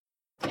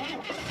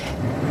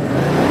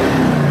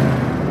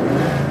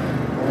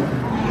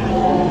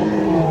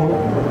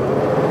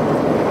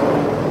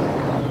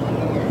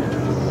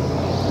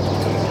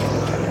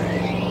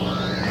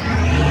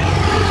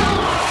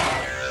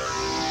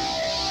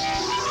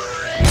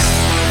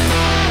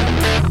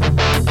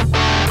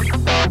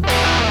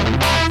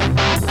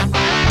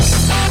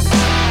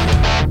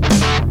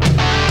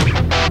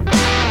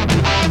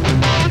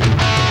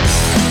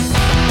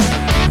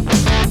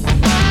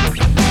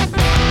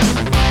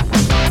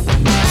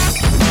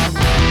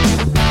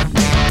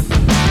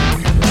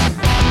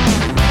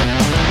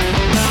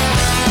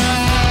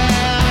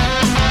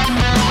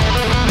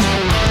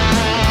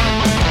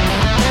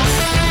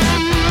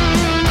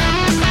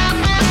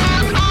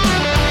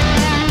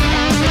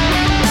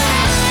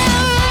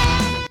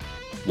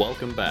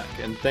welcome back,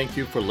 and thank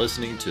you for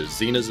listening to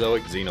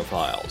Xenozoic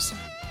Xenophiles.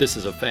 This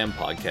is a fan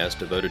podcast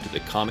devoted to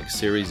the comic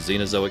series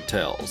Xenozoic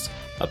Tales,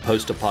 a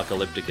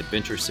post-apocalyptic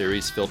adventure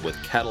series filled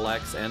with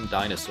Cadillacs and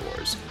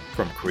dinosaurs,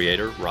 from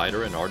creator,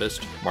 writer, and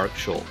artist Mark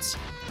Schultz.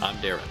 I'm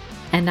Darren.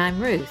 And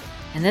I'm Ruth,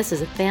 and this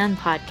is a fan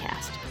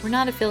podcast. We're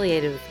not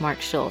affiliated with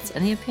Mark Schultz,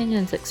 and the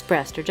opinions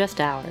expressed are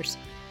just ours.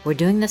 We're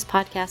doing this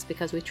podcast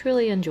because we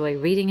truly enjoy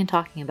reading and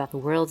talking about the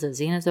worlds of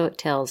Xenozoic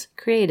Tales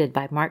created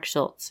by Mark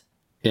Schultz.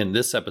 In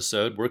this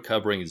episode, we're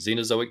covering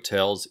Xenozoic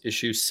Tales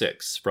Issue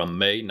 6 from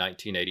May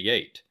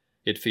 1988.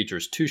 It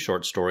features 2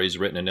 short stories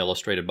written and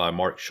illustrated by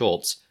Mark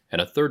Schultz,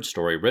 and a 3rd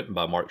story written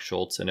by Mark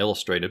Schultz and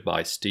illustrated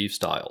by Steve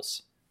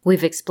Stiles.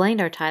 We've explained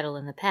our title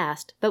in the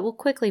past, but we'll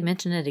quickly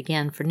mention it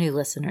again for new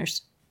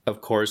listeners. Of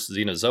course,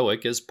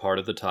 Xenozoic is part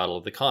of the title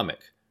of the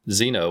comic.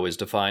 Xeno is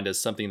defined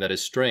as something that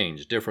is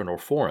strange, different, or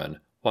foreign,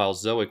 while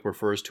Zoic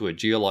refers to a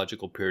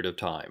geological period of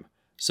time.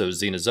 So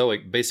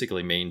Xenozoic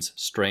basically means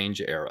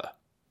strange era.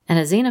 And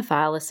a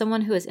xenophile is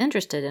someone who is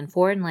interested in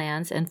foreign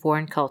lands and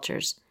foreign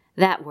cultures.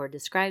 That word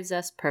describes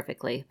us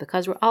perfectly,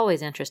 because we're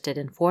always interested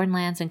in foreign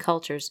lands and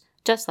cultures,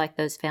 just like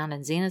those found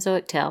in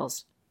Xenozoic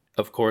Tales.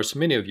 Of course,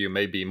 many of you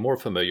may be more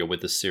familiar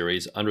with the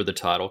series under the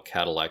title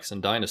Cadillacs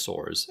and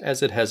Dinosaurs,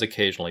 as it has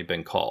occasionally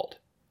been called.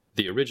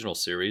 The original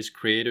series,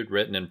 created,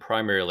 written, and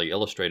primarily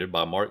illustrated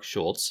by Mark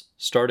Schultz,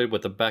 started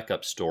with a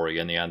backup story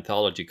in the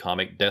anthology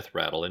comic Death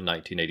Rattle in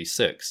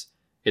 1986.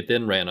 It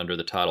then ran under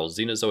the title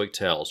Xenozoic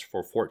Tales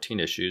for 14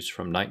 issues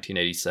from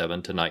 1987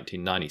 to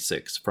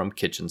 1996 from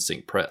Kitchen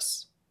Sink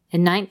Press.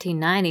 In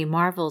 1990,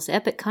 Marvel's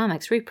Epic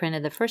Comics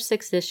reprinted the first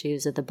 6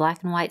 issues of the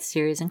black and white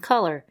series in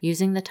color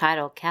using the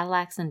title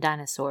Cadillacs and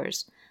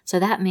Dinosaurs. So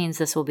that means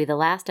this will be the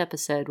last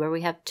episode where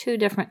we have 2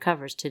 different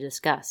covers to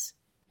discuss.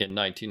 In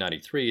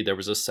 1993, there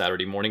was a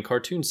Saturday morning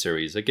cartoon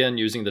series, again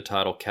using the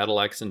title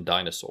Cadillacs and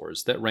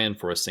Dinosaurs, that ran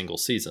for a single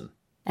season.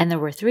 And there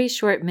were 3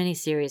 short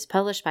miniseries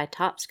published by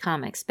Topps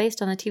Comics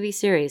based on the TV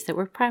series that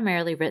were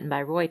primarily written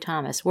by Roy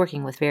Thomas,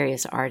 working with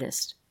various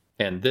artists.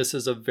 And this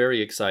is a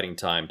very exciting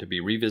time to be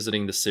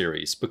revisiting the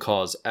series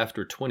because,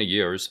 after 20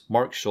 years,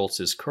 Mark Schultz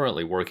is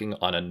currently working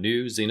on a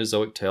new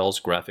Xenozoic Tales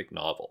graphic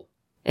novel.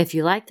 If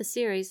you like the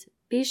series,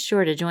 be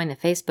sure to join the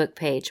Facebook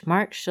page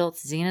Mark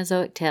Schultz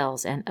Xenozoic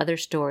Tales and Other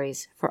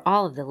Stories for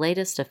all of the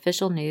latest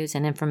official news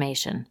and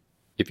information.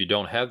 If you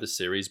don't have the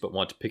series but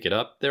want to pick it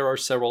up, there are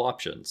several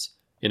options.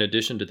 In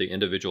addition to the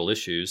individual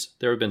issues,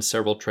 there have been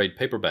several trade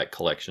paperback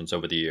collections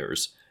over the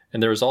years,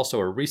 and there is also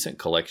a recent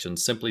collection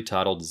simply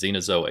titled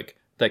Xenozoic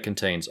that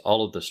contains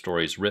all of the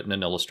stories written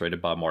and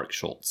illustrated by Mark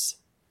Schultz.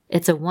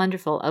 It's a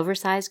wonderful,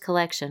 oversized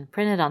collection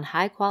printed on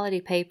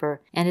high-quality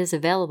paper and is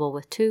available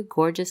with 2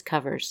 gorgeous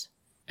covers.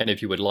 And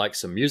if you would like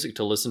some music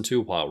to listen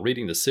to while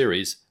reading the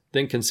series,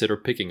 then consider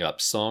picking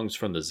up Songs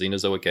from the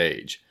Xenozoic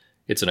Age.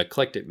 It's an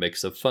eclectic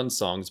mix of fun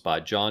songs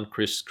by John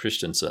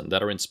Christensen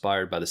that are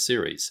inspired by the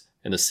series,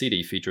 and the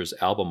CD features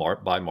album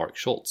art by Mark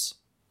Schultz.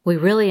 We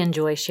really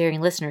enjoy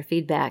sharing listener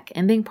feedback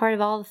and being part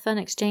of all the fun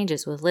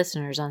exchanges with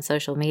listeners on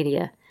social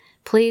media.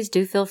 Please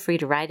do feel free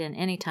to write in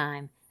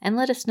anytime and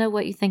let us know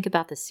what you think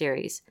about the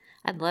series.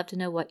 I'd love to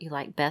know what you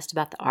like best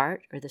about the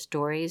art or the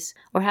stories,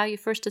 or how you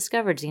first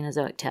discovered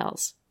Xenozoic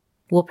Tales.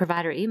 We'll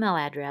provide our email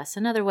address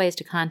and other ways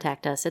to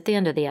contact us at the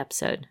end of the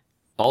episode.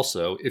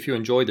 Also, if you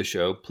enjoy the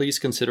show, please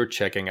consider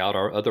checking out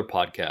our other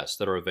podcasts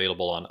that are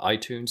available on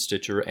iTunes,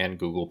 Stitcher, and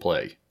Google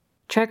Play.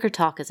 Trekker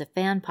Talk is a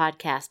fan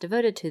podcast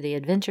devoted to the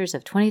adventures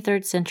of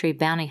 23rd century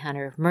bounty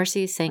hunter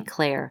Mercy St.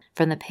 Clair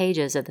from the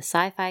pages of the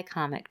sci-fi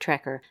comic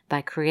Trekker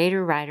by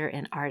creator, writer,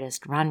 and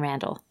artist Ron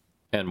Randall.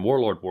 And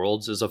Warlord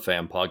Worlds is a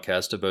fan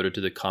podcast devoted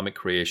to the comic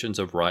creations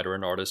of writer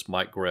and artist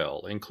Mike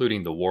Grell,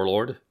 including The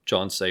Warlord,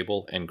 Jon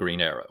Sable, and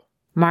Green Arrow.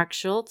 Mark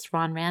Schultz,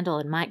 Ron Randall,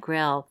 and Mike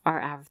Grell are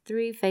our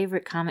 3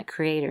 favorite comic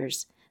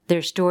creators.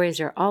 Their stories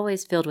are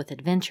always filled with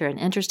adventure and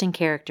interesting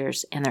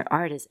characters, and their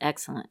art is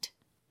excellent.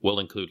 We'll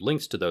include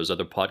links to those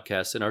other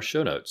podcasts in our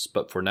show notes,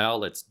 but for now,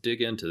 let's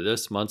dig into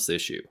this month's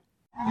issue.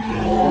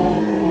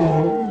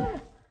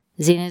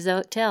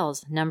 Xenozoic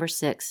Tales, number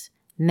 6,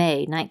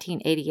 May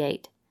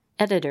 1988.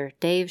 Editor,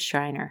 Dave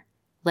Schreiner.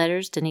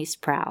 Letters, Denise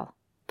Prowl.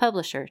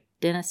 Publisher,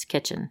 Dennis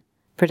Kitchen.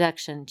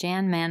 Production,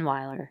 Jan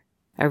Manweiler.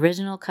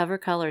 Original cover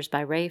colors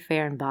by Ray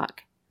Fehrenbach.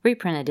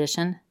 Reprint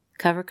edition,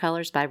 cover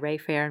colors by Ray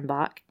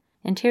Fehrenbach.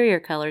 Interior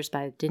colors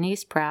by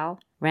Denise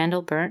Prowl,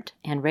 Randall Burnt,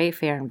 and Ray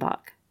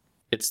Fehrenbach.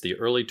 It's the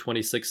early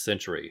 26th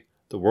century.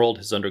 The world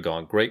has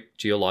undergone great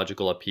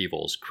geological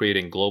upheavals,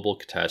 creating global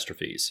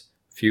catastrophes.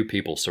 Few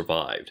people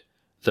survived.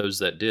 Those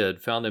that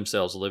did found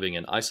themselves living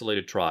in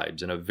isolated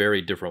tribes in a very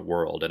different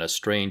world and a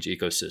strange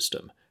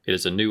ecosystem. It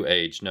is a new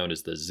age known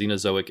as the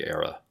Xenozoic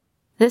era.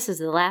 This is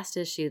the last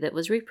issue that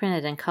was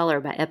reprinted in color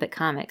by Epic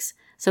Comics,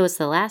 so it's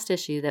the last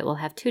issue that will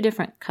have 2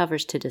 different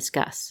covers to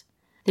discuss.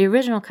 The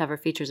original cover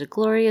features a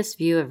glorious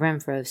view of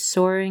Renfro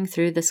soaring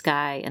through the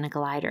sky in a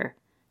glider.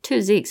 2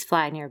 Zeeks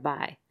fly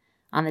nearby.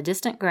 On the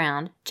distant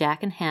ground,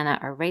 Jack and Hannah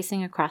are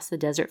racing across the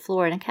desert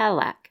floor in a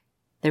Cadillac.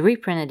 The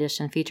reprint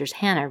edition features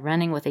Hannah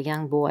running with a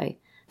young boy.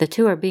 The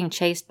 2 are being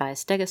chased by a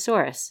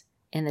Stegosaurus.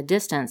 In the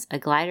distance, a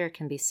glider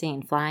can be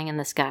seen flying in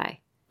the sky.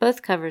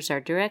 Both covers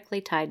are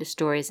directly tied to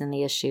stories in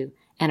the issue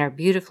and are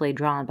beautifully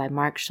drawn by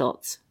Mark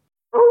Schultz.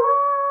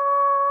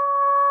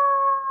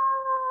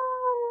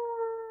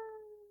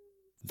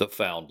 The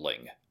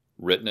Foundling,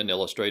 written and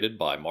illustrated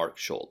by Mark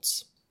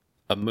Schultz.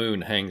 A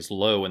moon hangs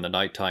low in the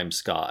nighttime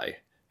sky.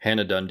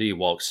 Hannah Dundee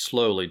walks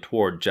slowly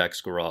toward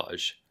Jack's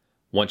garage.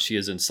 Once she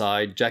is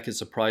inside, Jack is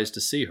surprised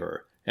to see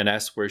her and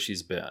asks where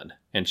she's been,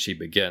 and she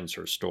begins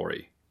her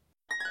story.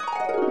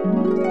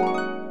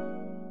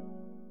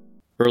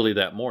 Early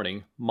that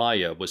morning,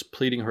 Maya was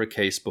pleading her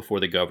case before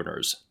the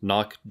governors.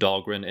 Nock,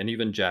 Dahlgren, and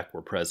even Jack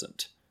were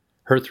present.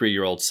 Her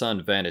 3-year-old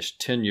son vanished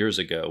 10 years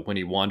ago when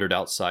he wandered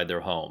outside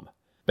their home.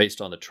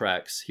 Based on the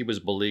tracks, he was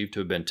believed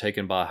to have been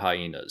taken by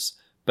hyenas,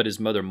 but his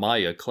mother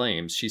Maya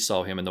claims she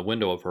saw him in the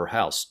window of her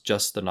house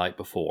just the night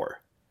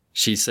before.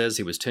 She says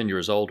he was 10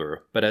 years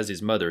older, but as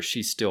his mother,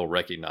 she still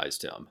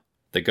recognized him.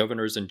 The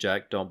governors and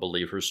Jack don't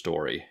believe her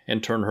story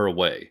and turn her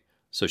away,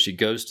 so she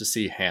goes to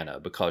see Hannah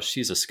because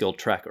she's a skilled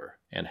tracker,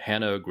 and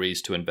Hannah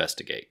agrees to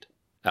investigate.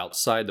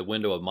 Outside the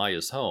window of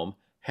Maya's home,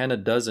 Hannah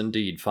does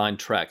indeed find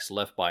tracks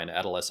left by an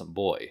adolescent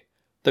boy.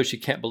 Though she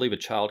can't believe a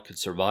child could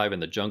survive in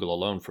the jungle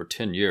alone for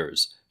 10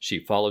 years, she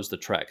follows the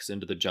tracks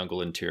into the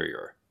jungle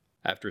interior.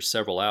 After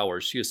several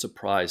hours, she is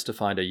surprised to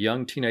find a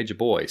young teenage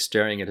boy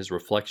staring at his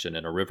reflection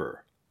in a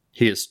river.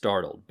 He is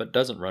startled, but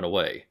doesn't run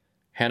away.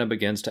 Hannah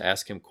begins to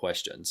ask him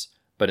questions,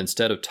 but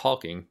instead of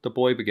talking, the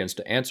boy begins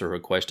to answer her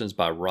questions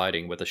by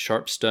writing with a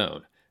sharp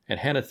stone, and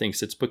Hannah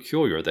thinks it's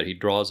peculiar that he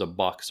draws a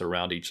box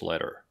around each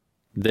letter.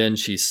 Then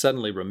she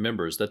suddenly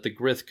remembers that the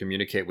Grith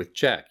communicate with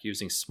Jack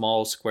using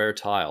small square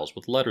tiles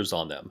with letters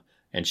on them,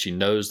 and she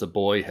knows the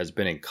boy has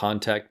been in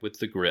contact with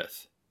the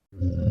Grith.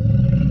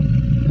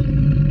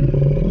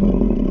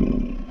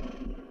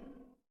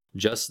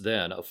 Just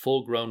then, a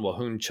full-grown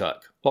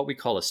Wahoonchuk, what we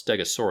call a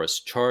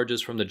stegosaurus,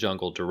 charges from the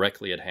jungle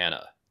directly at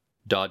Hannah.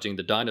 Dodging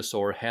the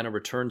dinosaur, Hannah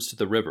returns to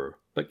the river,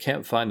 but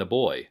can't find the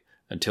boy,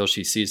 until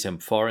she sees him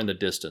far in the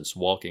distance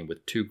walking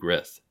with 2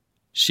 Grith.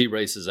 She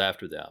races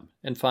after them,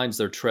 and finds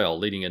their trail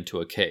leading into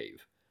a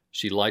cave.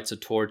 She lights a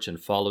torch and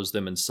follows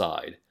them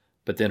inside,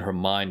 but then her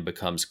mind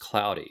becomes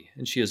cloudy,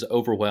 and she is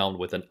overwhelmed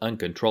with an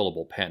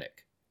uncontrollable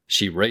panic.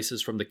 She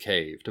races from the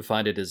cave to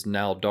find it is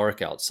now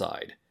dark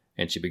outside,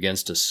 and she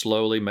begins to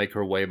slowly make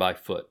her way by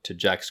foot to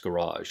Jack's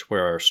garage,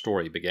 where our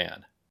story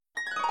began.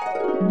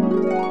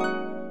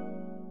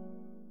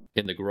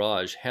 In the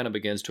garage, Hannah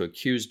begins to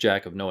accuse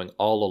Jack of knowing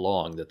all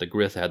along that the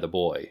Grith had the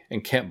boy,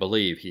 and can't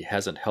believe he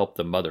hasn't helped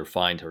the mother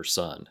find her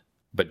son.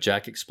 But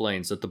Jack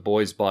explains that the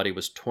boy's body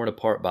was torn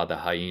apart by the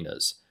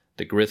hyenas.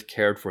 The Grith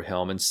cared for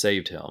him and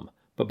saved him,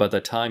 but by the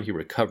time he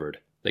recovered,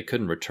 they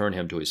couldn't return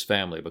him to his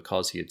family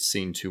because he had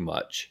seen too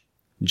much.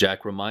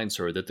 Jack reminds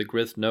her that the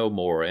Grith know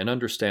more and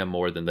understand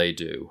more than they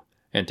do,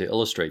 and to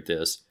illustrate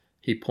this,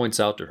 he points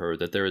out to her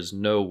that there is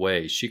no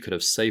way she could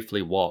have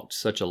safely walked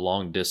such a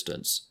long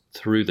distance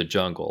through the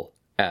jungle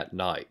at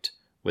night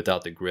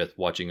without the Grith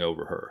watching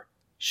over her.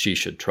 She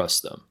should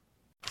trust them.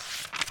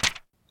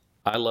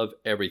 I love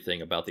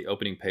everything about the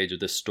opening page of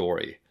this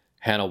story.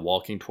 Hannah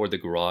walking toward the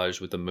garage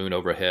with the moon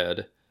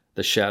overhead,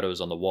 the shadows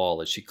on the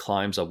wall as she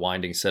climbs a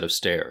winding set of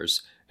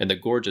stairs, and the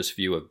gorgeous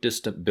view of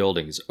distant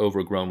buildings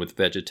overgrown with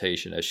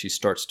vegetation as she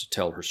starts to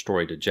tell her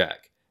story to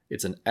Jack.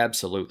 It's an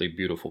absolutely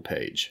beautiful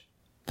page.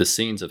 The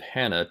scenes of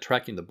Hannah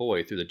tracking the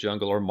boy through the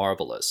jungle are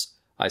marvelous.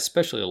 I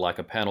especially like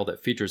a panel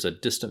that features a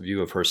distant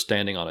view of her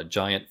standing on a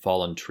giant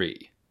fallen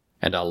tree.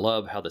 And I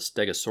love how the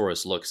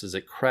Stegosaurus looks as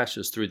it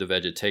crashes through the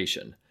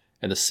vegetation,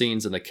 and the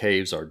scenes in the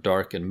caves are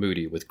dark and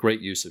moody with great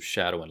use of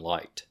shadow and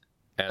light.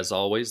 As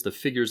always, the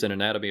figures and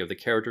anatomy of the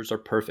characters are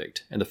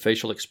perfect, and the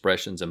facial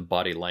expressions and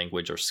body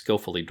language are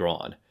skillfully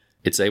drawn.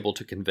 It's able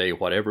to convey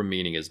whatever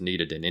meaning is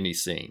needed in any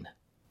scene.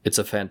 It's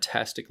a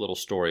fantastic little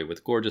story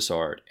with gorgeous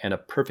art, and a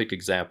perfect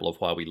example of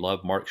why we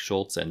love Mark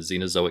Schultz and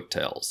Xenozoic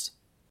Tales.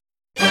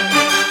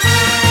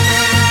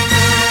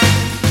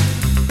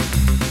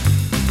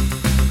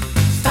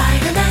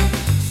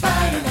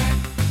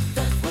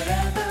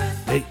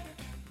 Hey,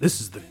 this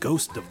is the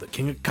ghost of the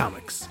King of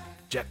Comics,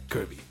 Jack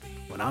Kirby.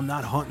 When I'm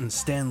not haunting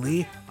Stan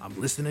Lee, I'm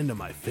listening to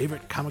my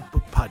favorite comic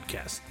book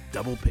podcast,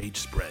 Double Page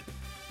Spread.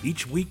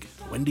 Each week,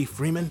 Wendy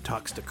Freeman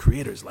talks to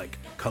creators like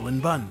Cullen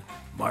Bunn,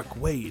 Mark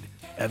Waid,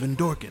 Evan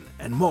Dorkin,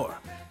 and more.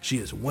 She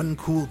is one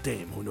cool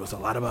dame who knows a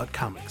lot about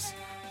comics.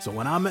 So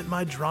when I'm at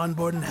my drawing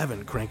board in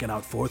heaven cranking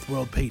out Fourth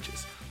World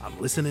pages, I'm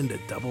listening to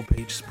Double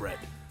Page Spread,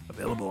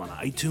 available on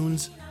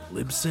iTunes,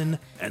 Libsyn,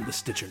 and the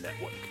Stitcher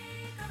Network.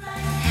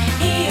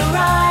 He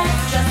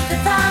arrived just in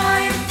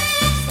time.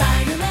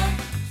 Spider-Man.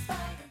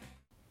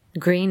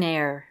 Green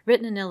Air,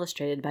 written and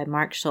illustrated by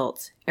Mark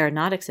Schultz,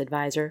 Aeronautics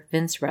Advisor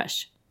Vince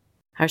Rush.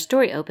 Our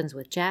story opens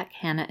with Jack,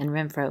 Hannah, and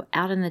Renfro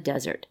out in the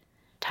desert.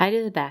 Tied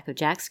to the back of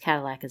Jack's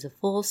Cadillac is a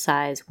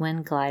full-size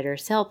wind glider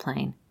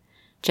sailplane.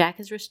 Jack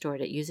has restored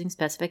it using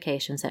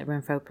specifications that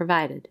Renfro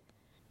provided.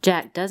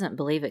 Jack doesn't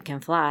believe it can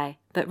fly,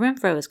 but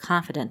Renfro is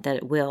confident that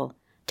it will,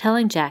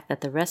 telling Jack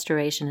that the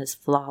restoration is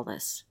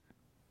flawless.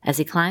 As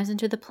he climbs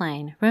into the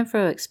plane,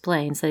 Renfro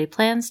explains that he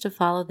plans to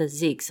follow the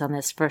Zeeks on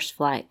this first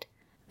flight.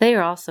 They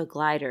are also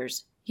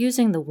gliders,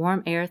 using the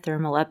warm air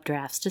thermal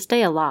updrafts to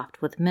stay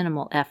aloft with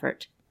minimal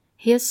effort.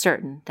 He is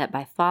certain that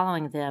by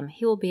following them,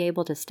 he will be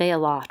able to stay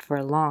aloft for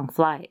a long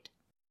flight.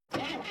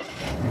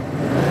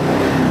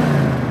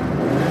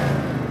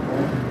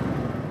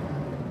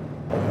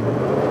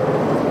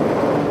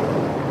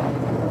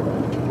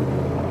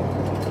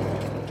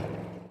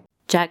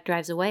 Jack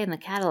drives away in the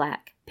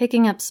Cadillac,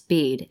 picking up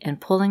speed and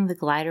pulling the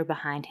glider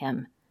behind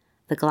him.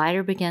 The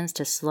glider begins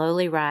to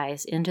slowly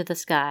rise into the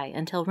sky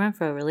until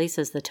Renfro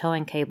releases the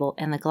towing cable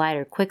and the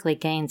glider quickly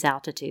gains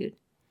altitude.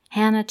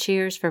 Hannah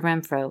cheers for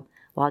Renfro,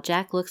 while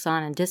Jack looks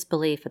on in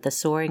disbelief at the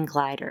soaring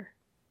glider.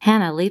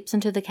 Hannah leaps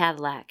into the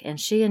Cadillac, and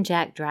she and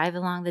Jack drive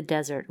along the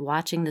desert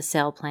watching the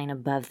sailplane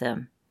above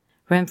them.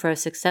 Renfro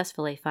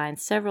successfully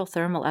finds several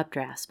thermal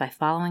updrafts by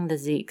following the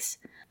Zeeks,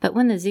 but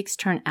when the Zeeks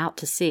turn out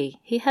to sea,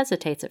 he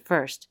hesitates at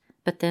first,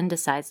 but then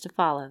decides to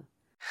follow.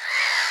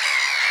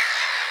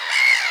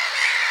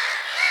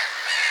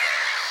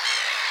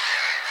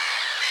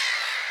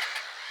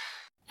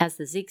 As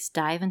the Zeeks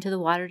dive into the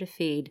water to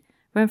feed,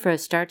 Renfro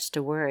starts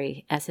to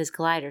worry as his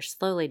glider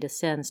slowly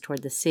descends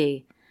toward the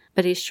sea,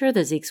 but he's sure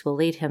the Zeeks will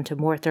lead him to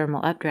more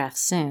thermal updrafts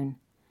soon.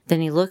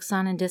 Then he looks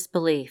on in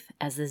disbelief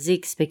as the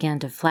Zeeks begin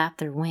to flap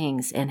their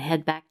wings and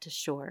head back to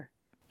shore.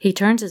 He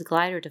turns his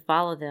glider to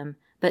follow them,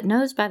 but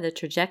knows by the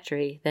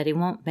trajectory that he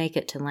won't make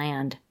it to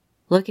land.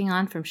 Looking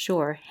on from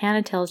shore,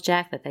 Hannah tells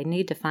Jack that they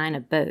need to find a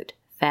boat,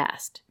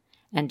 fast,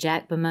 and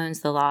Jack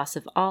bemoans the loss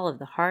of all of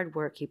the hard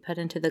work he put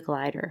into the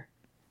glider.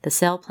 The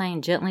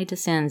sailplane gently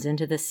descends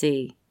into the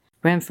sea.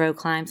 Renfro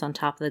climbs on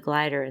top of the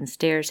glider and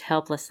stares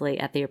helplessly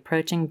at the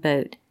approaching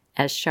boat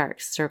as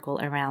sharks circle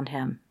around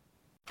him.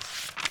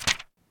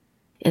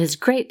 It is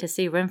great to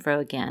see Renfro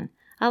again.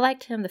 I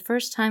liked him the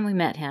first time we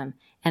met him,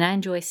 and I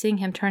enjoy seeing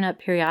him turn up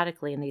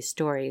periodically in these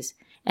stories,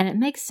 and it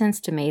makes sense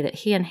to me that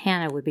he and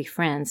Hannah would be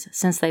friends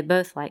since they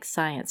both like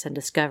science and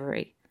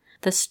discovery.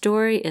 The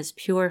story is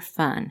pure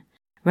fun.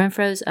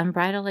 Renfro's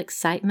unbridled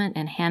excitement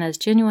and Hannah's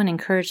genuine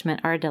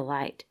encouragement are a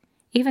delight.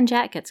 Even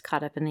Jack gets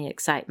caught up in the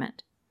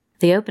excitement.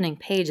 The opening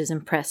page is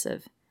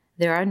impressive.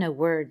 There are no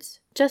words,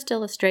 just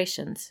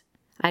illustrations.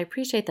 I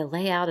appreciate the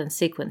layout and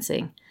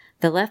sequencing.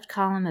 The left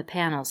column of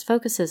panels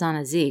focuses on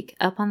a Zeke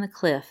up on the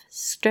cliff,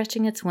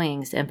 stretching its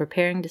wings and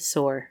preparing to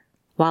soar,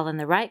 while in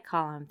the right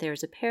column there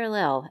is a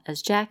parallel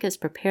as Jack is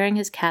preparing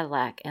his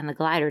Cadillac and the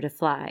glider to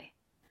fly.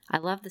 I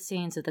love the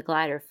scenes of the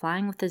glider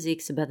flying with the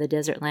Zeeks above the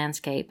desert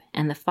landscape,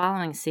 and the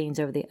following scenes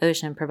over the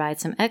ocean provide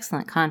some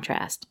excellent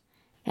contrast.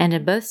 And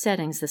in both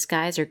settings the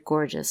skies are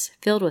gorgeous,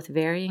 filled with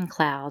varying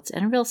clouds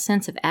and a real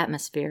sense of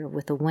atmosphere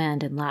with the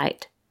wind and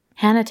light.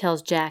 Hannah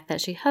tells Jack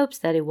that she hopes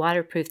that he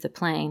waterproofed the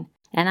plane,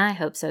 and I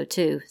hope so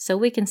too, so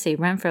we can see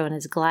Renfro and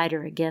his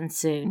glider again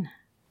soon.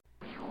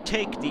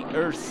 Take the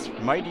Earth's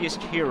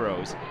mightiest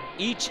heroes,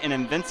 each an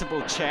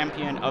invincible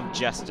champion of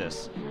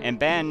justice, and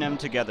band them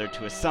together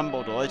to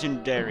assemble the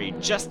legendary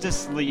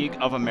Justice League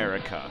of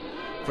America.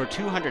 For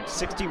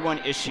 261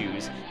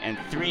 issues and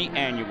 3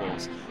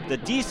 annuals, the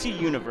DC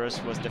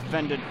Universe was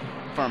defended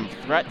from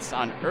threats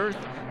on Earth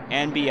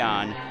and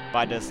beyond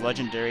by this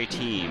legendary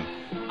team,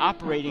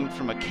 operating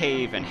from a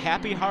cave in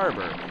Happy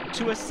Harbor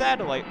to a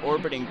satellite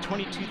orbiting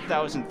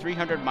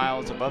 22,300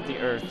 miles above the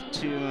Earth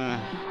to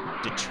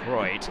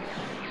Detroit.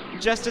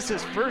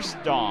 Justice's First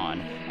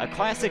Dawn, a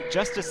classic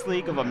Justice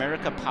League of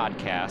America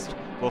podcast,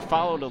 will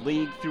follow the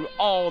League through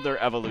all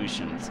their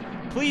evolutions.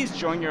 Please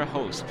join your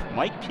host,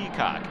 Mike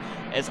Peacock,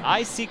 as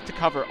I seek to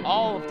cover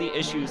all of the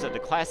issues of the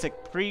classic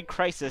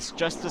pre-crisis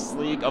Justice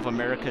League of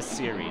America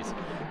series.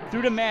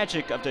 Through the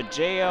magic of the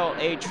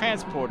JLA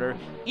transporter,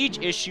 each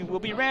issue will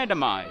be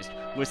randomized,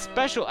 with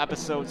special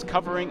episodes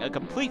covering a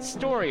complete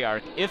story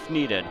arc if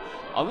needed.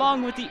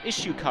 Along with the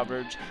issue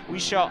coverage, we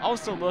shall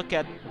also look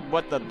at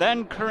what the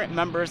then current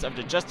members of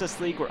the Justice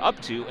League were up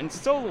to in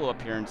solo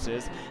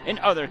appearances and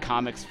other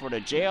comics for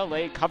the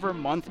JLA Cover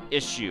Month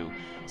issue.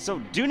 So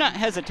do not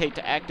hesitate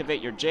to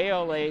activate your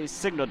JLA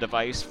signal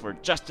device for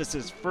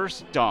Justice's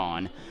First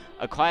Dawn,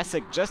 a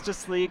classic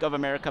Justice League of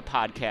America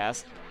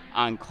podcast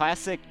on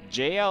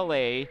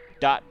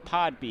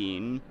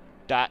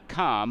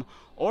classicjla.podbean.com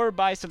or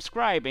by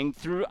subscribing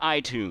through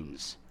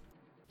iTunes.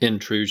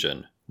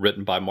 Intrusion,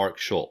 written by Mark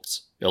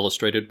Schultz,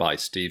 illustrated by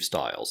Steve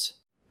Stiles.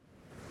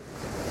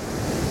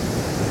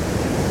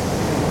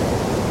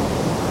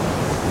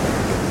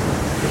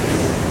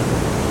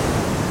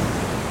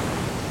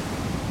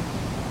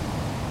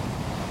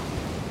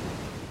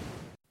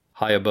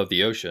 High above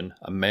the ocean,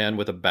 a man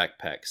with a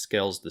backpack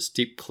scales the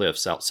steep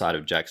cliffs outside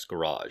of Jack's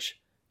garage.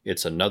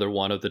 It's another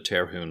one of the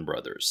Terhune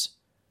brothers.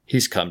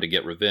 He's come to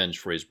get revenge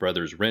for his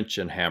brother's wrench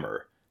and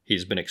hammer.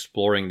 He's been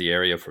exploring the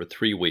area for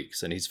 3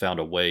 weeks, and he's found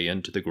a way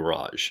into the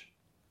garage.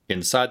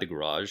 Inside the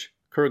garage,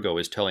 Kurgo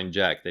is telling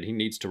Jack that he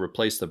needs to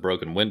replace the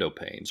broken window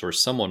panes, or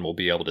someone will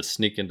be able to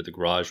sneak into the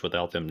garage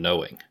without them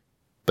knowing.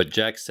 But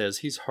Jack says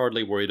he's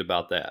hardly worried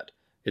about that.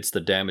 It's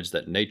the damage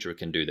that nature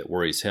can do that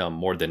worries him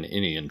more than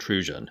any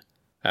intrusion.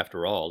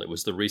 After all, it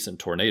was the recent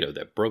tornado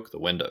that broke the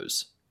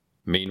windows.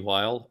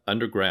 Meanwhile,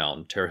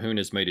 underground, Terhune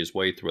has made his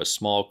way through a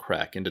small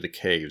crack into the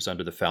caves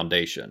under the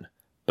foundation,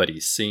 but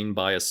he's seen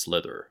by a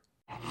slither.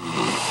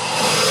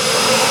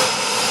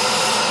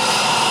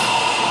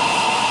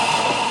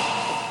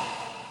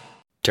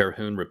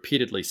 Terhune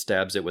repeatedly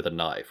stabs it with a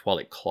knife while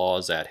it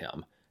claws at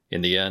him.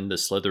 In the end, the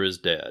slither is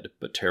dead,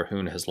 but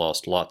Terhune has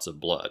lost lots of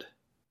blood.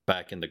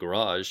 Back in the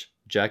garage,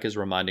 Jack is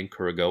reminding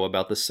Kurgo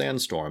about the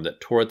sandstorm that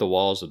tore at the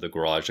walls of the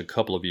garage a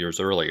couple of years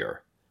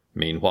earlier.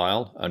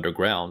 Meanwhile,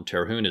 underground,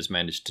 Terhune has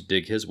managed to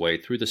dig his way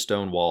through the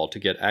stone wall to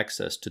get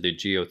access to the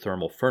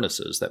geothermal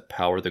furnaces that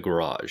power the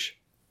garage.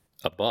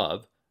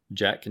 Above,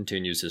 Jack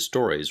continues his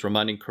stories,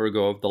 reminding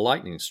Kurgo of the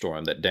lightning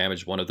storm that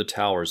damaged one of the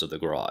towers of the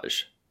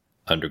garage.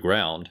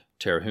 Underground,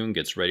 Terhune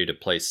gets ready to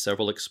place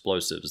several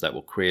explosives that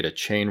will create a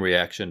chain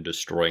reaction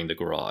destroying the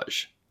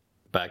garage.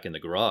 Back in the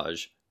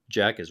garage,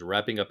 Jack is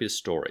wrapping up his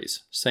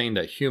stories, saying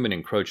that human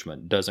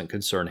encroachment doesn't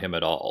concern him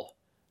at all.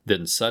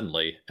 Then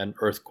suddenly, an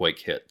earthquake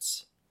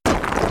hits.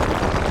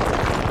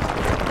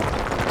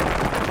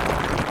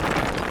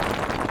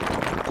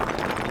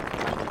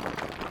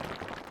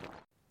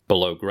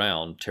 Below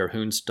ground,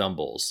 Terhune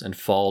stumbles and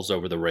falls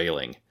over the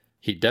railing.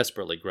 He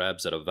desperately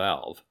grabs at a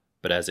valve,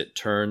 but as it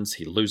turns,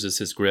 he loses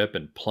his grip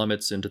and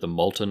plummets into the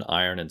molten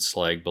iron and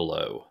slag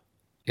below.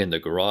 In the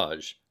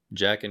garage,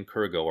 Jack and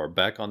Kurgo are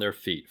back on their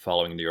feet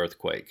following the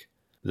earthquake.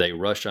 They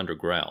rush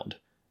underground.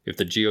 If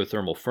the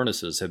geothermal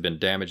furnaces have been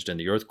damaged in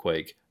the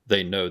earthquake,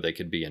 they know they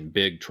could be in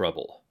big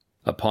trouble.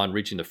 Upon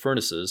reaching the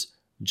furnaces,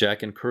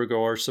 Jack and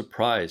Kurgo are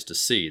surprised to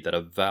see that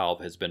a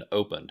valve has been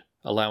opened,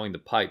 allowing the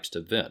pipes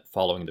to vent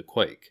following the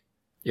quake.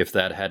 If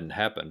that hadn't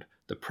happened,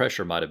 the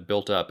pressure might have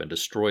built up and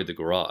destroyed the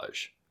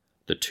garage.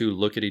 The two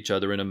look at each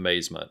other in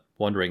amazement,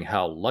 wondering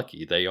how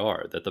lucky they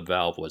are that the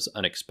valve was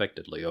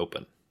unexpectedly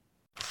open.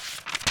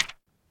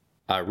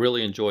 I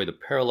really enjoy the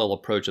parallel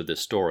approach of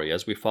this story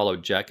as we follow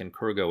Jack and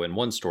Kurgo in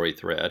one story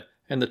thread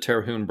and the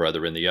Terhune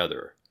brother in the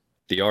other.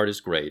 The art is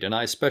great, and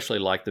I especially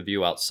like the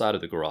view outside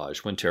of the garage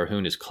when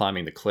Terhune is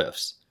climbing the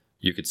cliffs.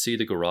 You could see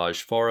the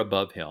garage far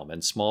above him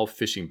and small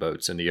fishing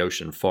boats in the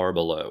ocean far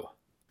below.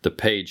 The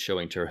page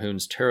showing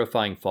Terhune's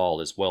terrifying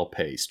fall is well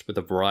paced, with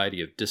a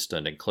variety of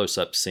distant and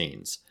close-up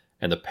scenes,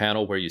 and the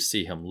panel where you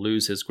see him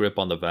lose his grip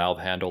on the valve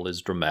handle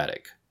is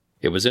dramatic.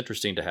 It was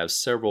interesting to have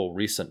several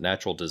recent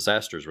natural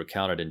disasters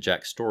recounted in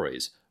Jack's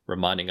stories,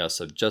 reminding us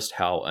of just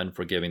how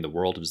unforgiving the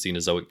world of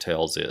Xenozoic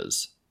Tales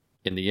is.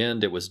 In the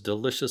end, it was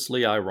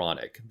deliciously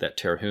ironic that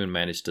Terhune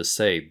managed to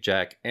save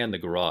Jack and the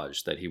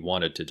garage that he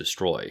wanted to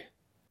destroy.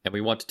 And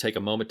we want to take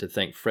a moment to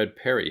thank Fred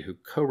Perry, who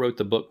co-wrote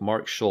the book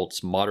Mark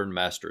Schultz' Modern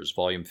Masters,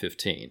 Volume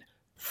 15.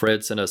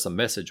 Fred sent us a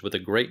message with a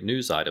great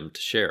news item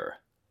to share.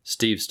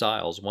 Steve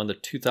Stiles won the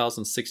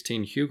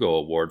 2016 Hugo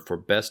Award for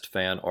Best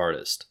Fan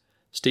Artist.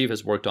 Steve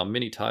has worked on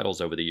many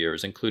titles over the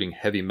years, including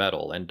Heavy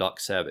Metal and Doc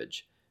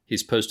Savage.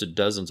 He's posted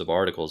dozens of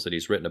articles that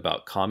he's written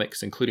about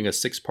comics, including a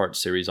 6-part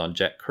series on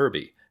Jack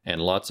Kirby, and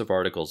lots of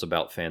articles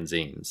about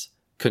fanzines.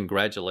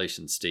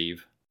 Congratulations,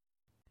 Steve.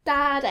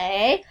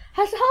 Daddy,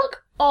 has the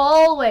Hulk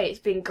always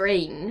been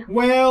green?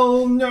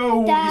 Well,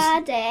 no.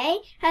 Daddy,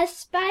 has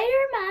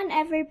Spider-Man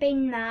ever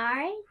been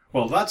married?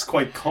 Well, that's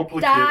quite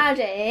complicated.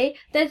 Daddy,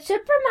 did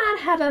Superman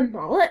have a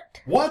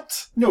mullet?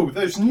 What? No,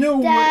 there's no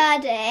way.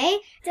 Daddy,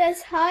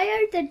 does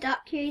Howard the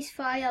Duck use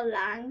foul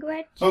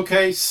language?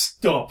 Okay,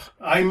 stop.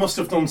 I must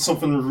have done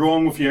something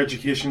wrong with your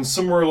education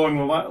somewhere along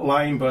the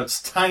line, but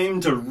it's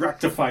time to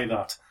rectify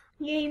that.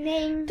 You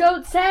mean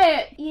Don't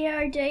say it!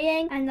 you're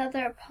doing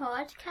another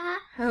podcast?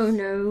 Oh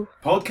no.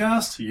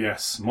 Podcast?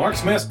 Yes.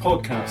 Mark's Mess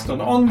Podcast,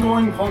 an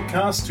ongoing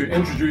podcast to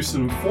introduce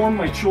and inform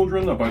my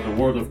children about the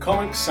world of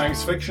comics,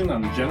 science fiction,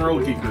 and general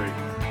geekery.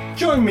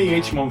 Join me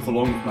each month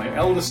along with my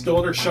eldest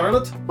daughter,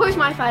 Charlotte, Where's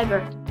my fiver?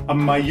 and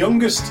my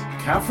youngest,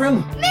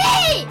 Catherine,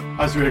 Me!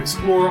 as we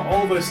explore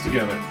all this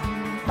together.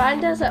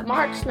 Find us at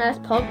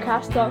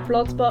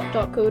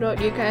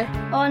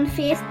marksmithpodcast.blogspot.co.uk. On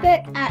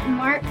Facebook at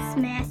Mark's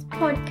Mess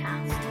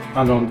Podcast.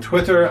 And on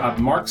Twitter at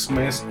Mark's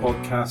Mess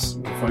Podcast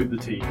without the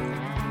T.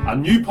 A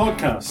new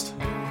podcast.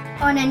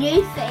 On a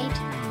new feed.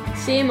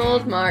 Same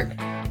old Mark.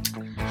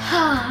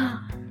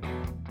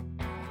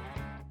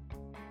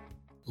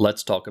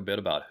 Let's talk a bit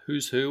about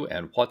who's who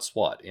and what's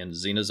what in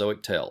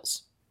Xenozoic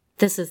Tales.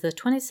 This is the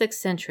 26th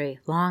century,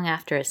 long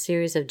after a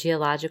series of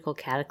geological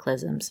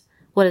cataclysms.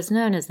 What is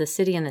known as the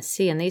City in the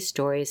Sea in these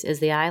stories is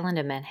the island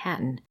of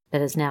Manhattan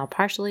that is now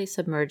partially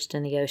submerged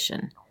in the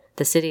ocean.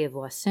 The city of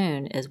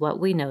Wassoon is what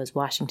we know as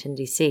Washington,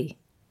 D.C.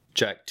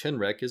 Jack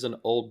Tenrek is an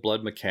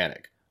old-blood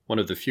mechanic, one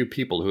of the few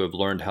people who have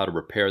learned how to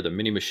repair the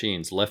many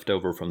machines left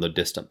over from the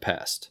distant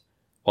past.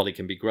 While he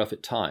can be gruff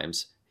at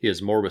times, he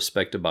is more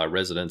respected by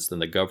residents than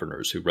the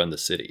governors who run the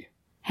city.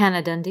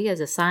 Hannah Dundee is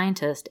a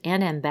scientist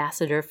and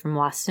ambassador from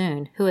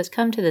Wassoon who has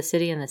come to the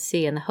City in the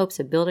Sea in the hopes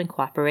of building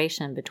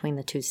cooperation between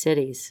the two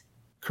cities.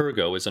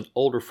 Kurgo is an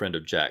older friend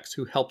of Jack's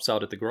who helps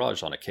out at the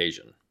garage on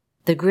occasion.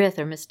 The Grith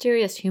are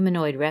mysterious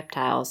humanoid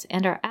reptiles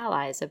and are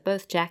allies of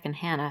both Jack and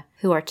Hannah,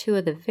 who are two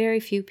of the very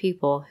few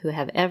people who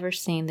have ever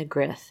seen the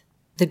Grith.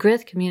 The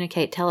Grith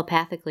communicate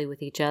telepathically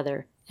with each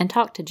other and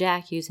talk to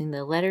Jack using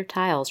the letter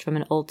tiles from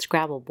an old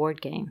Scrabble board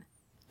game.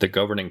 The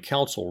governing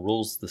council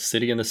rules the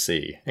city and the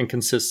sea and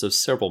consists of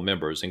several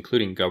members,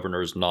 including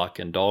Governors Nock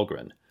and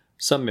Dahlgren.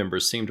 Some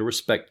members seem to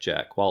respect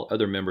Jack, while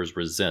other members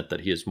resent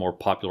that he is more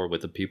popular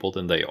with the people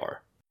than they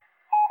are.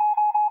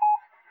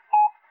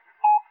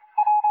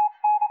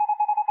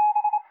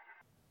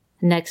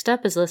 Next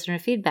up is listener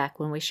feedback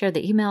when we share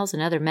the emails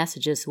and other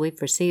messages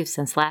we've received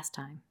since last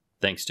time.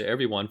 Thanks to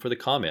everyone for the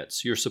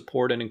comments. Your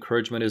support and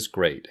encouragement is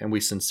great, and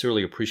we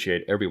sincerely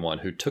appreciate everyone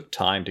who took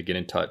time to get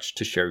in touch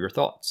to share your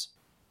thoughts.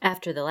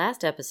 After the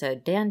last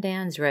episode, Dan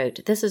Dans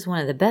wrote, "This is one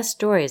of the best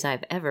stories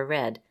I've ever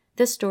read.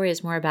 This story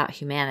is more about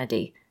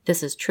humanity.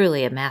 This is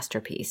truly a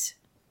masterpiece."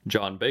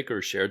 John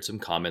Baker shared some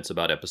comments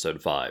about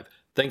Episode 5.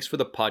 "Thanks for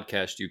the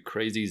podcast, you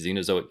crazy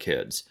Xenozoic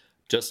kids.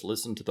 Just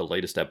listen to the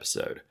latest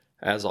episode.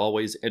 As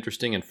always,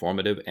 interesting,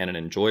 informative, and an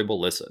enjoyable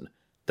listen.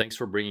 Thanks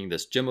for bringing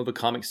this gem of a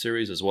comic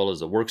series as well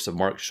as the works of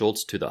Mark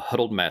Schultz to the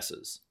huddled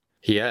masses."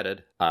 He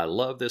added, "I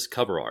love this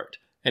cover art,"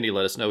 and he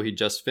let us know he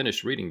just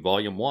finished reading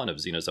Volume 1 of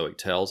Xenozoic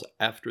Tales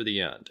after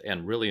the end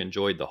and really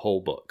enjoyed the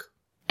whole book.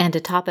 And to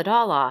top it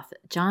all off,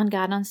 John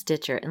got on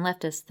Stitcher and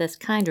left us this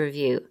kind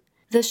review.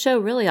 "This show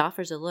really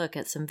offers a look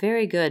at some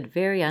very good,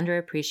 very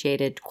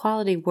underappreciated,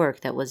 quality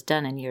work that was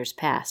done in years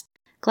past.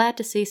 Glad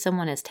to see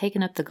someone has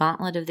taken up the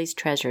gauntlet of these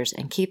treasures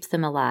and keeps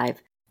them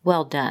alive.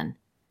 Well done.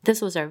 This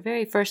was our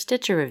very first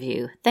Stitcher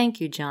review. Thank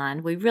you,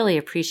 John. We really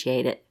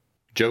appreciate it."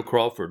 Joe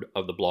Crawford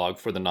of the blog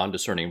For the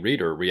Non-Discerning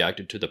Reader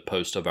reacted to the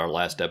post of our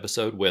last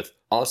episode with,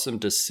 "Awesome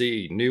to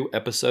see new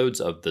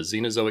episodes of the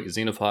Xenozoic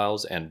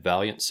Xenophiles and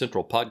Valiant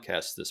Central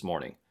podcasts this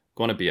morning.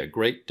 Going to be a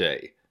great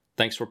day.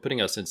 Thanks for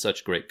putting us in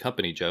such great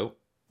company, Joe."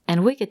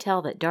 And we could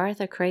tell that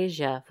Dartha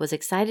Krajia was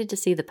excited to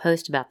see the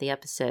post about the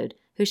episode,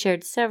 who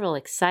shared several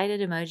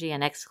excited emoji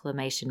and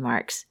exclamation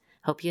marks.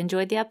 Hope you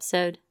enjoyed the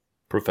episode.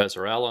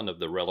 Professor Allen of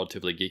the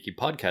Relatively Geeky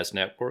Podcast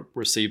Network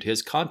received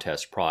his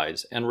contest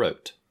prize and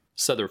wrote,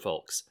 "Souther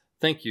folks,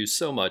 thank you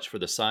so much for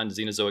the signed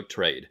Xenozoic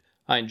trade.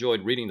 I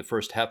enjoyed reading the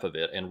first half of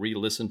it and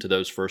re-listened to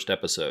those first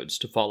episodes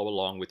to follow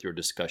along with your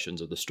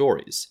discussions of the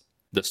stories.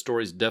 The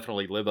stories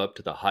definitely live up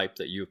to the hype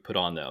that you've put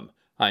on them.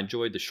 I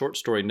enjoyed the short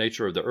story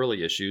nature of the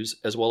early issues,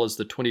 as well as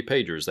the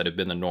 20-pagers that have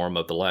been the norm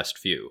of the last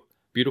few.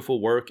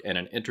 Beautiful work and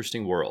an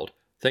interesting world.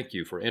 Thank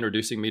you for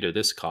introducing me to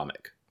this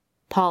comic."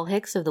 Paul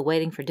Hicks of the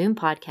Waiting for Doom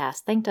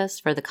podcast thanked us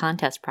for the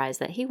contest prize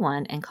that he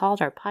won and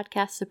called our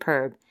podcast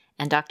superb,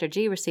 and Dr.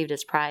 G received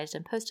his prize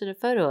and posted a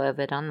photo of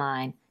it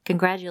online.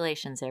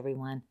 Congratulations,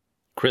 everyone.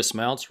 Chris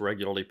Mounts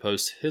regularly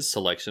posts his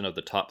selection of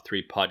the top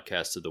 3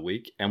 podcasts of the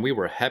week, and we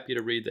were happy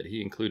to read that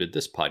he included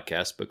this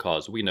podcast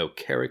because we know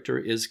character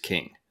is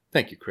king.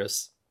 Thank you,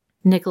 Chris.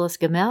 Nicholas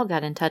Gamel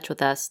got in touch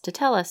with us to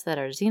tell us that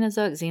our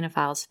Xenozoic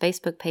Xenophiles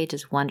Facebook page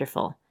is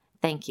wonderful.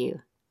 Thank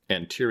you.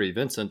 And Thierry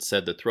Vincent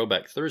said the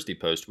Throwback Thursday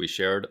post we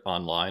shared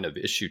online of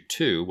issue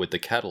 2 with the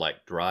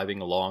Cadillac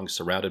driving along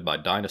surrounded by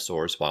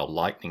dinosaurs while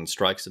lightning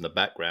strikes in the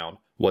background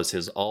was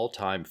his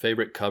all-time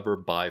favorite cover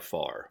by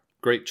far.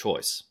 Great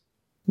choice.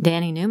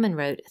 Danny Newman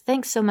wrote,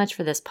 "Thanks so much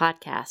for this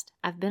podcast.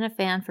 I've been a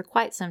fan for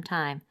quite some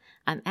time.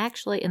 I'm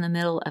actually in the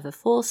middle of a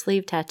full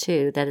sleeve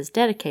tattoo that is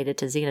dedicated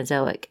to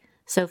Xenozoic.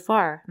 So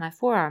far, my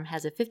forearm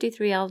has a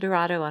 53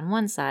 Eldorado on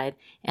one side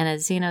and a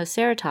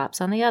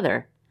Xenoceratops on the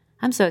other.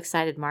 I'm so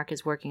excited Mark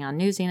is working on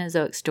new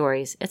Xenozoic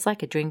stories. It's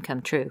like a dream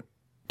come true."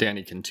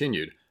 Danny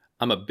continued,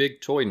 "I'm a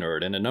big toy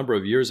nerd and a number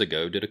of years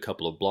ago did a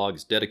couple of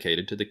blogs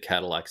dedicated to the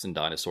Cadillacs and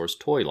Dinosaurs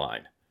toy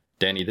line.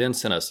 Danny then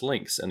sent us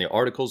links, and the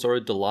articles are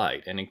a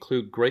delight and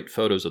include great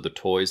photos of the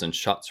toys and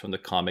shots from the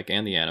comic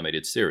and the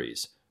animated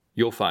series.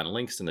 You'll find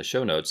links in the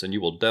show notes, and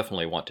you will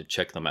definitely want to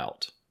check them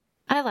out."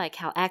 I like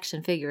how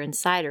Action Figure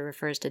Insider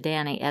refers to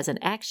Danny as an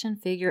action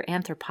figure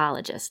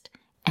anthropologist,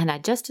 and I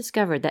just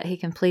discovered that he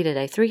completed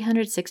a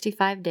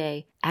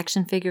 365-day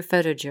action figure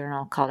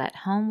photojournal called At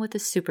Home with the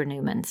Super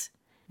Newmans.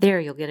 There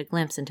you'll get a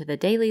glimpse into the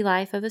daily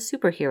life of a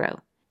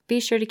superhero.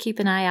 Be sure to keep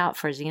an eye out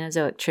for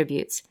Xenozoic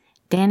tributes.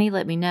 Danny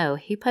let me know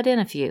he put in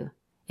a few.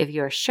 If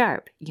you're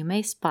sharp, you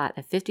may spot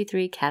a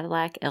 53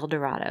 Cadillac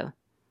Eldorado.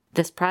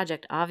 This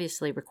project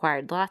obviously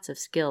required lots of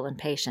skill and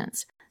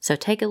patience, so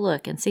take a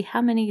look and see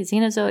how many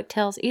Xenozoic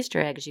Tales Easter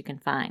eggs you can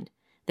find.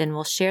 Then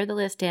we'll share the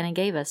list Danny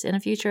gave us in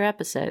a future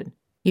episode.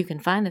 You can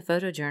find the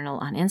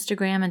photojournal on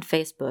Instagram and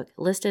Facebook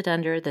listed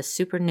under the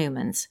Super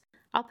Newmans.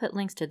 I'll put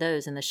links to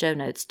those in the show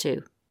notes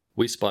too.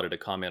 We spotted a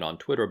comment on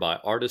Twitter by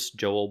artist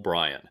Joel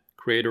Bryan,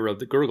 creator of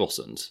The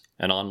Gurglesons,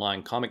 an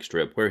online comic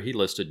strip where he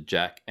listed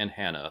Jack and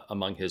Hannah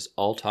among his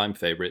all-time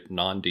favorite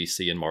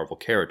non-DC and Marvel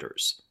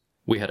characters.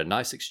 We had a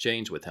nice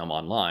exchange with him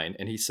online,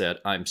 and he said,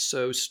 "I'm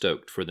so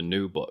stoked for the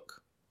new book."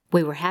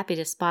 We were happy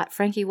to spot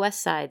Frankie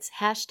Westside's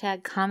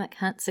 #Comic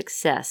Hunt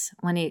success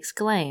when he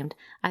exclaimed,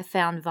 "I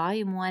found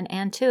Volume 1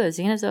 and 2 of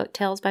Xenozoic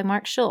Tales by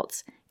Mark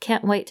Schultz.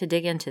 Can't wait to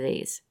dig into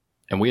these."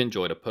 And we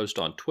enjoyed a post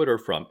on Twitter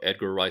from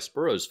Edgar Rice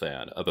Burroughs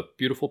fan of a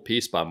beautiful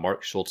piece by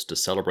Mark Schultz to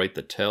celebrate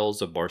the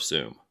Tales of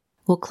Barsoom.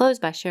 We'll close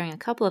by sharing a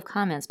couple of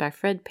comments by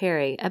Fred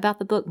Perry about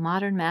the book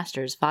Modern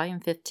Masters, Volume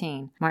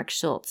 15, Mark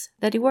Schultz,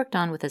 that he worked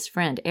on with his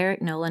friend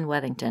Eric Nolan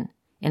Wethington.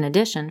 In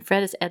addition,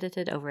 Fred has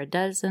edited over a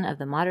dozen of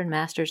the Modern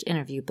Masters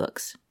interview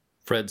books.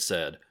 Fred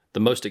said, "The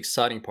most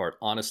exciting part,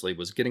 honestly,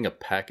 was getting a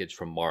package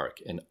from Mark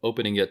and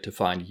opening it to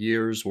find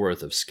years'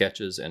 worth of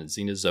sketches and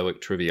Xenozoic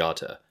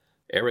triviata.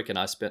 Eric and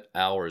I spent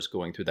hours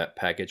going through that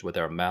package with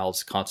our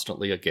mouths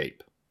constantly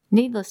agape."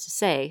 Needless to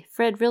say,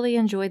 Fred really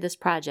enjoyed this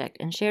project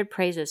and shared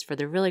praises for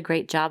the really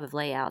great job of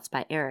layouts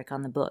by Eric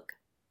on the book.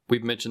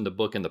 We've mentioned the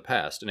book in the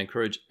past and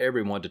encourage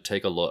everyone to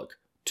take a look.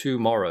 Two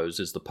Morrows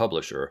is the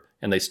publisher,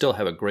 and they still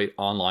have a great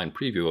online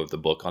preview of the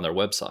book on their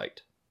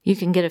website. You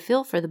can get a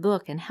feel for the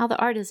book and how the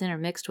art is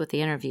intermixed with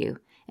the interview,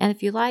 and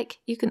if you like,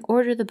 you can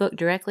order the book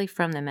directly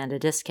from them at a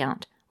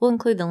discount. We'll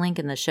include the link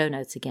in the show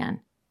notes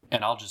again.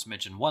 And I'll just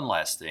mention one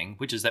last thing,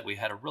 which is that we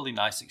had a really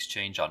nice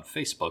exchange on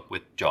Facebook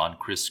with John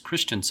Chris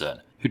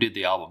Christensen, who did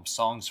the album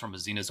Songs from a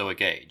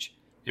Xenozoic Age.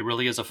 It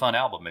really is a fun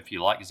album. If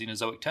you like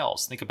Xenozoic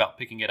Tales, think about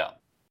picking it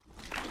up.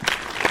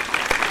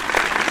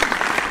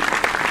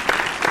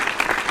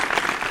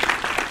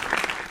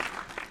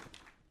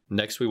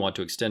 Next, we want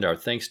to extend our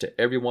thanks to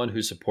everyone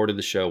who supported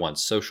the show on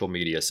social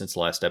media since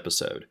last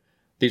episode.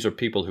 These are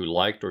people who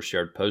liked or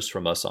shared posts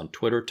from us on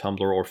Twitter, Tumblr,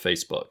 or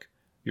Facebook.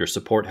 Your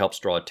support helps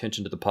draw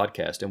attention to the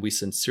podcast, and we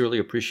sincerely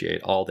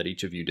appreciate all that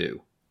each of you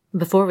do.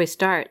 Before we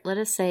start, let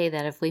us say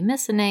that if we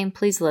miss a name,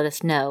 please let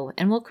us know,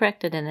 and we'll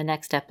correct it in the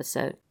next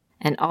episode.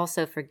 And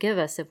also forgive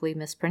us if we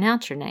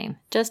mispronounce your name.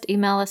 Just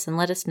email us and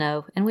let us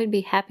know, and we'd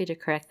be happy to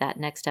correct that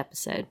next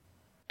episode.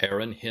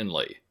 Aaron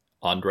Henley,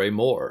 Andre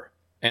Moore,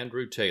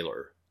 Andrew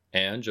Taylor,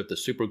 Ange of the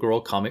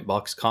Supergirl Comic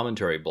Box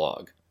Commentary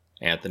blog,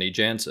 Anthony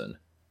Jansen,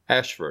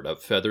 Ashford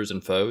of Feathers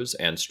and Foes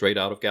and Straight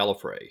Out of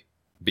Gallifrey,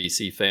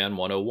 BC Fan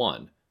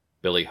 101,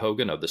 Billy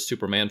Hogan of the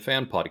Superman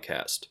Fan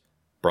Podcast,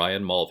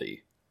 Brian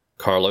Mulvey,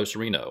 Carlos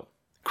Reno,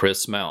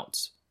 Chris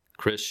Mounts,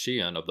 Chris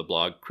Sheehan of the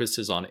blog Chris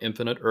is on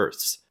Infinite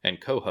Earths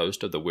and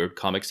co-host of the Weird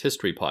Comics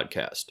History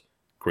Podcast,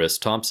 Chris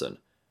Thompson,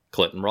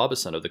 Clinton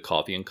Robinson of the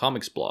Coffee and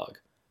Comics blog,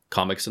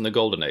 Comics in the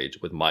Golden Age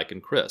with Mike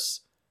and Chris,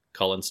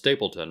 Cullen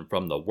Stapleton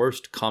from the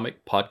Worst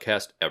Comic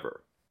Podcast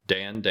Ever,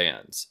 Dan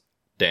Dans,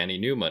 Danny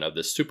Newman of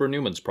the Super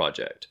Newmans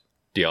Project,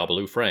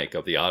 Diabolou Frank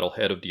of the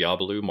Idlehead of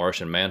Diabolou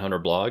Martian Manhunter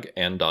blog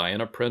and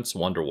Diana Prince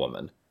Wonder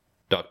Woman,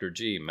 Dr.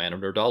 G. Man of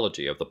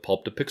Nerdology of the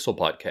Pulp to Pixel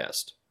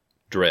Podcast,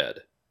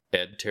 Dread,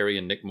 Ed, Terry,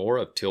 and Nick Moore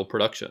of Till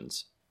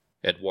Productions,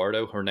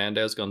 Eduardo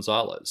Hernandez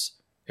Gonzalez,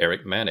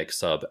 Eric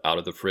Mannix of Out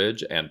of the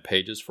Fridge and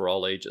Pages for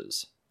All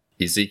Ages,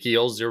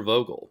 Ezekiel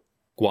Ziervogel,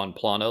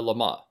 Guanplana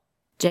Lama,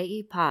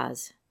 J.E.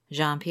 Paz,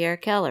 Jean-Pierre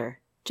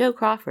Keller, Joe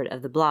Crawford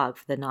of the blog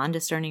for the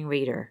Non-Discerning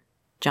Reader,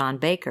 John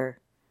Baker,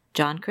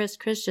 John Chris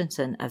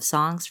Christensen of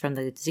Songs from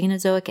the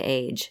Xenozoic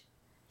Age,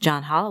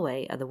 John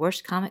Holloway of the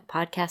Worst Comic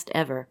Podcast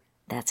Ever,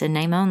 that's in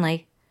name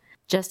only,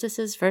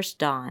 Justice's First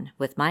Dawn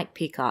with Mike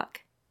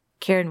Peacock,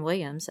 Karen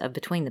Williams of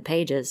Between the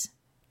Pages,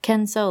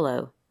 Ken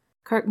Solo,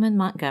 Kirkman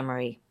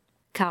Montgomery,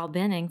 Kyle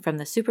Benning from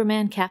the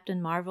Superman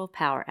Captain Marvel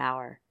Power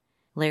Hour,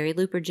 Larry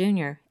Looper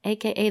Jr.,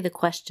 a.k.a. The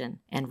Question,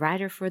 and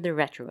writer for The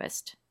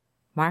Retroist,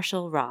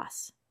 Marshall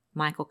Ross,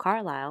 Michael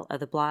Carlisle of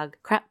the blog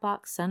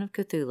Crapbox Son of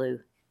Cthulhu,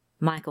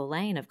 Michael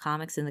Lane of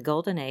Comics in the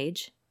Golden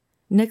Age,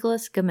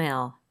 Nicholas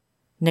Gamel,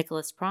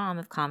 Nicholas Prom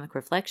of Comic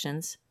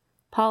Reflections,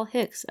 Paul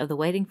Hicks of the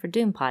Waiting for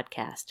Doom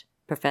podcast,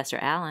 Professor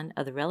Allen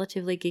of the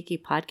Relatively Geeky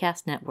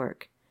Podcast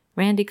Network,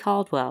 Randy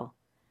Caldwell,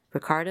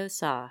 Ricardo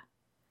Saw,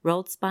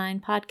 Rolled Spine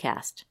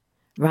Podcast,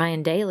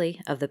 Ryan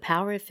Daly of The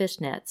Power of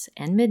Fishnets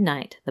and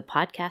Midnight, the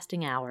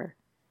Podcasting Hour,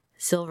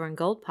 Silver and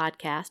Gold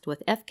Podcast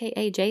with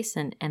FKA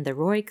Jason and the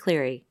Rory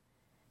Cleary,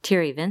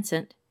 Thierry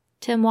Vincent,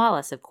 Tim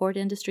Wallace of Cord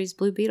Industries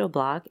Blue Beetle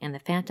blog and the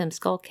Phantom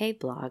Skull Cave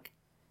blog,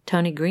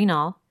 Tony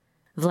Greenall,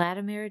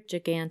 Vladimir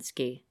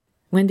Jagansky,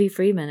 Wendy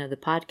Freeman of the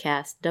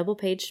podcast Double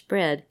Page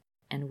Spread,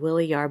 and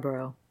Willie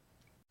Yarborough.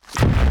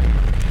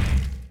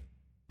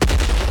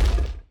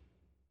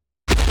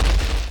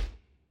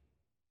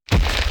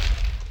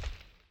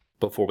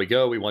 Before we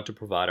go, we want to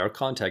provide our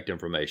contact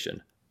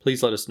information.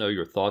 Please let us know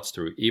your thoughts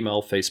through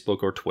email,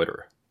 Facebook, or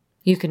Twitter.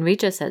 You can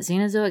reach us at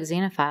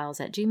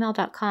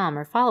xenozoicxenophiles@gmail.com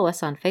or follow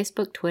us on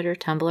Facebook, Twitter,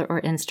 Tumblr, or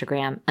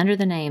Instagram under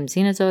the name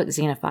Xenozoic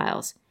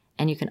Xenophiles.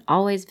 And you can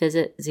always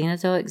visit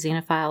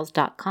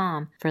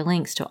xenozoicxenophiles.com for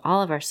links to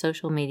all of our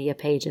social media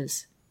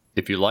pages.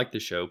 If you like the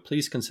show,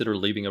 please consider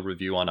leaving a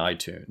review on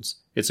iTunes.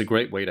 It's a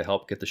great way to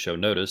help get the show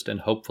noticed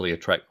and hopefully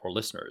attract more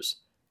listeners.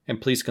 And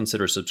please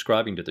consider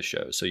subscribing to the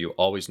show so you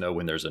always know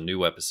when there's a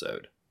new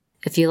episode.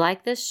 If you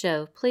like this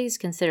show, please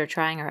consider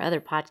trying our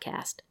other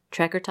podcast,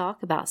 Trekker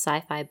Talk about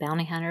sci-fi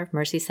bounty hunter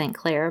Mercy St.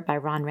 Clair by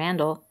Ron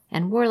Randall,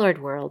 and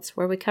Warlord Worlds,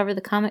 where we cover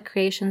the comic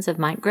creations of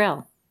Mike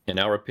Grell. In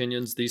our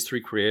opinions, these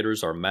three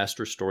creators are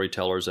master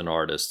storytellers and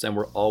artists, and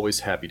we're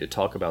always happy to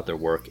talk about their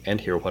work and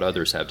hear what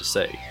others have to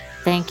say.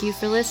 Thank you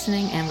for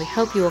listening, and we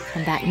hope you will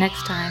come back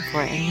next time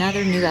for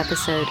another new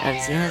episode of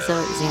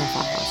Xenozoic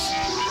Xenophiles.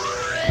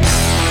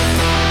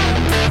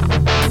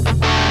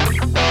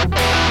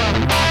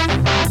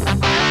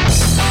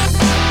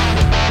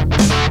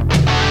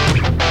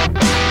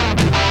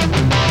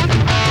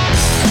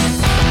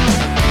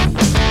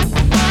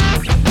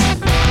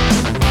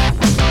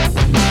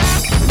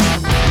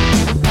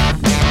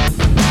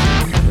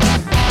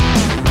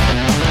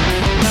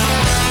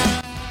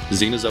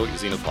 Xenozoic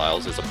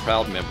Xenophiles is a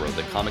proud member of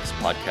the Comics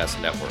Podcast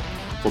Network.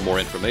 For more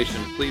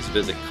information, please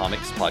visit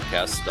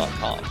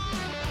comicspodcasts.com.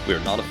 We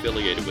are not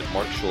affiliated with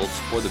Mark Schultz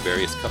or the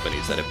various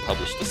companies that have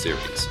published the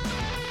series.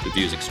 The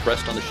views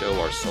expressed on the show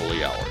are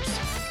solely ours.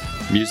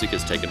 Music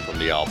is taken from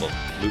the album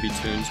Movie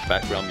Tunes,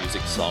 Background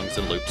Music, Songs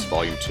and Loops,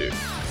 Volume 2.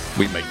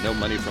 We make no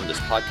money from this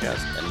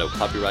podcast, and no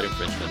copyright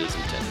infringement is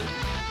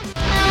intended.